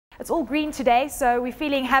It's all green today, so we're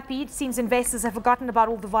feeling happy. It seems investors have forgotten about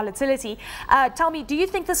all the volatility. Tell me, do you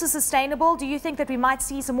think this is sustainable? Do you think that we might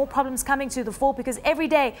see some more problems coming to the fore? Because every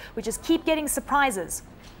day we just keep getting surprises.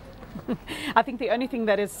 I think the only thing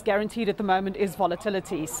that is guaranteed at the moment is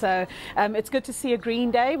volatility. So it's good to see a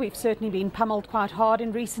green day. We've certainly been pummeled quite hard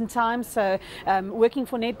in recent times. So working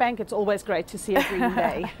for Nedbank, it's always great to see a green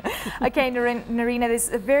day. Okay, Nerina, there's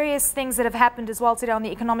various things that have happened as well today on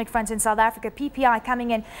the economic front in South Africa. PPI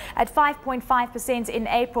coming in at 5.5% in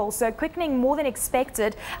April, so quickening more than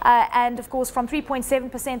expected, and of course from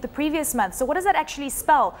 3.7% the previous month. So what does that actually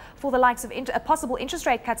spell for the likes of possible interest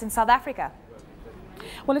rate cuts in South Africa?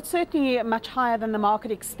 Well, it's certainly much higher than the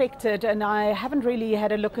market expected, and I haven't really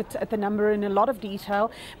had a look at the number in a lot of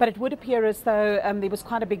detail, but it would appear as though there was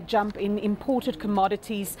quite a big jump in imported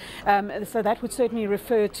commodities. So that would certainly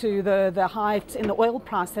refer to the height in the oil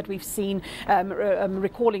price that we've seen,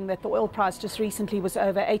 recalling that the oil price just recently was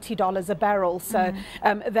over $80 a barrel. So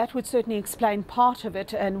that would certainly explain part of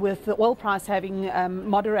it, and with the oil price having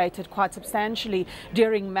moderated quite substantially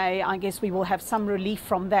during May, I guess we will have some relief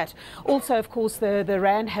from that. Also, of course, the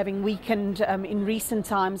rand having weakened in recent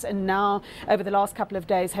times, and now over the last couple of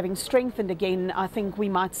days having strengthened again, I think we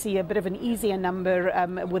might see a bit of an easier number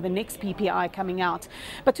with the next PPI coming out.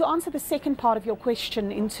 But to answer the second part of your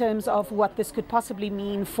question in terms of what this could possibly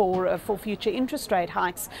mean for future interest rate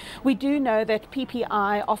hikes, we do know that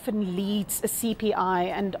PPI often leads a CPI,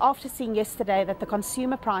 and after seeing yesterday that the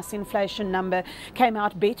consumer price inflation number came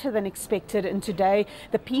out better than expected, and today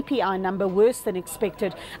the PPI number worse than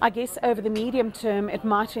expected, I guess over the medium term it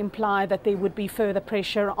might imply that there would be further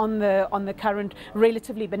pressure on the current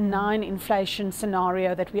relatively benign inflation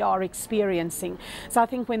scenario that we are experiencing. So I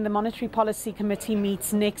think when the Monetary Policy Committee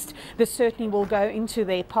meets next, this certainly will go into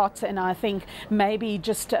their pot, and I think maybe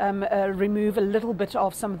just remove a little bit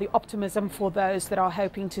of some of the optimism for those that are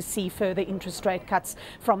hoping to see further interest rate cuts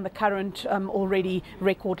from the current already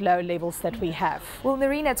record low levels that we have. Well,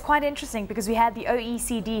 Nerina, it's quite interesting because we had the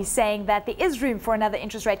OECD saying that there is room for another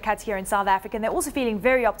interest rate cut here in South Africa, and they're also feeling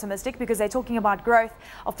very optimistic because they're talking about growth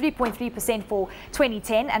of 3.3% for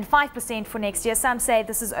 2010 and 5% for next year. Some say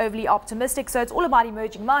this is overly optimistic, so it's all about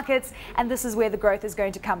emerging markets, and this is where the growth is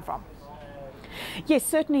going to come from. Yes,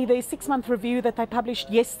 certainly the 6-month review that they published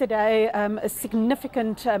yesterday, a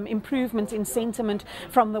significant improvement in sentiment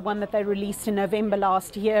from the one that they released in November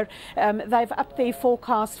last year. They've upped their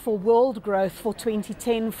forecast for world growth for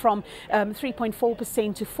 2010 from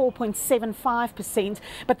 3.4% to 4.75%,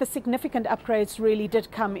 but the significant upgrades really did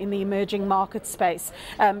come in the emerging market space,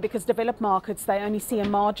 because developed markets, they only see a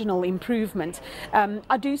marginal improvement.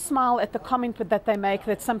 I do smile at the comment that they make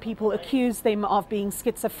that some people accuse them of being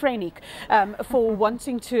schizophrenic for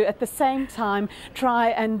wanting to at the same time try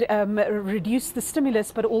and reduce the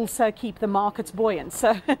stimulus but also keep the markets buoyant.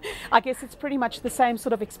 So I guess it's pretty much the same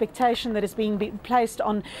sort of expectation that is being placed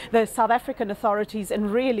on the South African authorities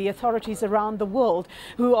and really authorities around the world,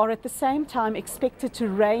 who are at the same time expected to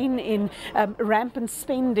rein in rampant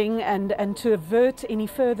spending and to avert any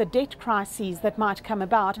further debt crises that might come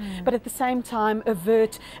about, but at the same time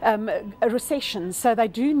avert a recession. So they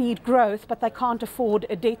do need growth, but they can't afford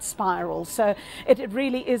a debt spiral. So it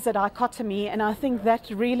really is a dichotomy, and I think that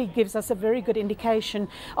really gives us a very good indication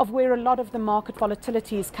of where a lot of the market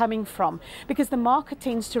volatility is coming from, because the market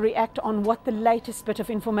tends to react on what the latest bit of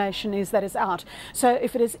information is that is out. So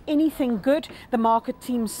if it is anything good, the market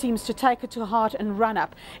seems to take it to heart and run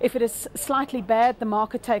up. If it is slightly bad, the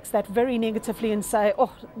market takes that very negatively and say,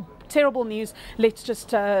 oh, terrible news, let's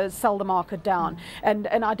just sell the market down. And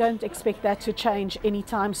I don't expect that to change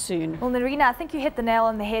anytime soon. Well, Nerina, I think you hit the nail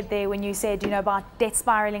on the head there when you said, about debt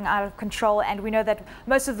spiraling out of control, and we know that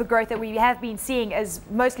most of the growth that we have been seeing is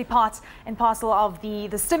mostly part and parcel of the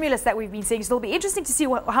stimulus that we've been seeing. So it'll be interesting to see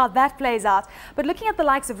how that plays out. But looking at the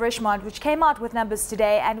likes of Richemont, which came out with numbers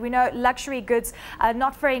today, and we know luxury goods are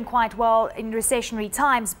not faring quite well in recessionary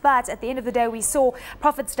times, but at the end of the day we saw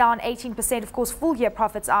profits down 18%, of course full year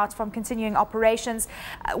profits out from continuing operations.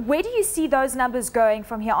 Where do you see those numbers going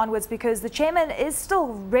from here onwards, because the chairman is still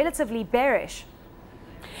relatively bearish?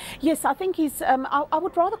 Yes, I think he's, I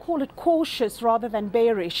would rather call it cautious rather than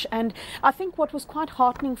bearish. And I think what was quite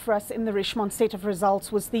heartening for us in the Richemont set of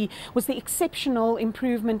results was the exceptional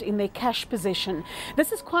improvement in their cash position.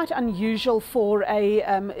 This is quite unusual for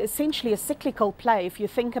essentially a cyclical play, if you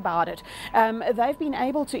think about it. They've been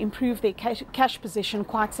able to improve their cash position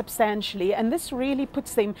quite substantially, and this really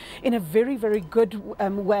puts them in a very, very good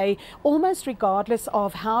way, almost regardless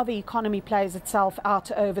of how the economy plays itself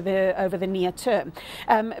out over the near term.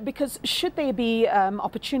 because should there be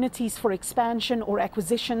opportunities for expansion or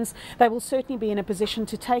acquisitions, they will certainly be in a position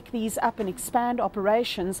to take these up and expand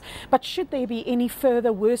operations. But should there be any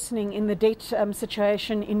further worsening in the debt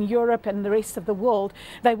situation in Europe and the rest of the world,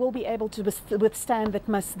 they will be able to withstand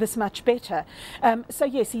this much better. So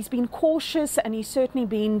yes, he's been cautious, and he's certainly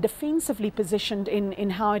been defensively positioned in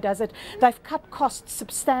how he does it. They've cut costs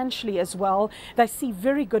substantially as well. They see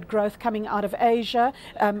very good growth coming out of Asia,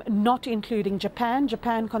 not including Japan.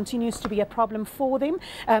 Japan continues to be a problem for them,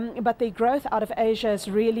 but their growth out of Asia has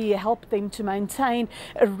really helped them to maintain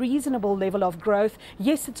a reasonable level of growth.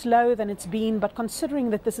 Yes, it's lower than it's been, but considering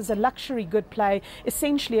that this is a luxury good play,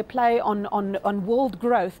 essentially a play on world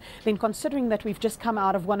growth, then considering that we've just come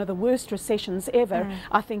out of one of the worst recessions ever,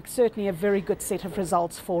 I think certainly a very good set of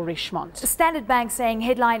results for Richemont. Standard Bank saying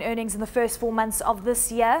headline earnings in the first 4 months of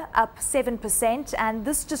this year up 7%, and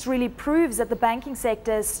this just really proves that the banking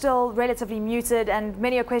sector is still relatively muted, and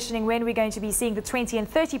many are questioning when we're going to be seeing the 20 and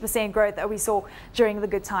 30% growth that we saw during the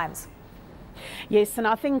good times. Yes, and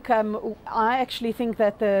I think I actually think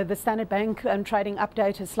that the Standard Bank trading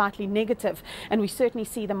update is slightly negative, and we certainly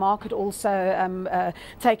see the market also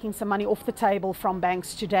taking some money off the table from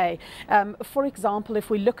banks today. For example,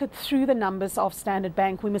 if we look at through the numbers of Standard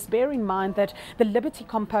Bank, we must bear in mind that the Liberty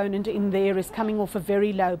component in there is coming off a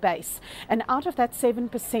very low base, and out of that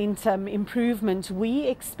 7% improvement, we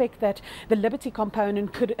expect that the Liberty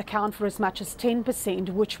component could account for as much as 10%,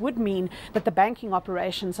 which would mean that the banking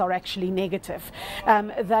operations are actually negative.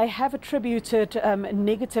 They have attributed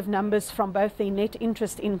negative numbers from both their net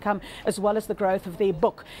interest income as well as the growth of their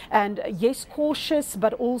book. And yes, cautious,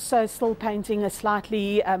 but also still painting a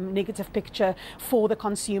slightly negative picture for the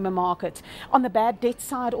consumer market. On the bad debt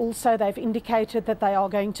side also, they've indicated that they are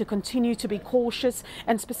going to continue to be cautious,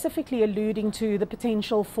 and specifically alluding to the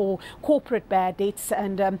potential for corporate bad debts.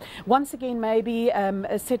 And once again, maybe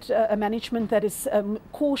a management that is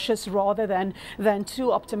cautious rather than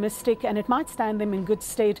too optimistic, and it might stand them in good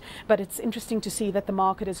stead, but it's interesting to see that the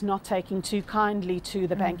market is not taking too kindly to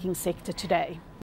the banking sector today.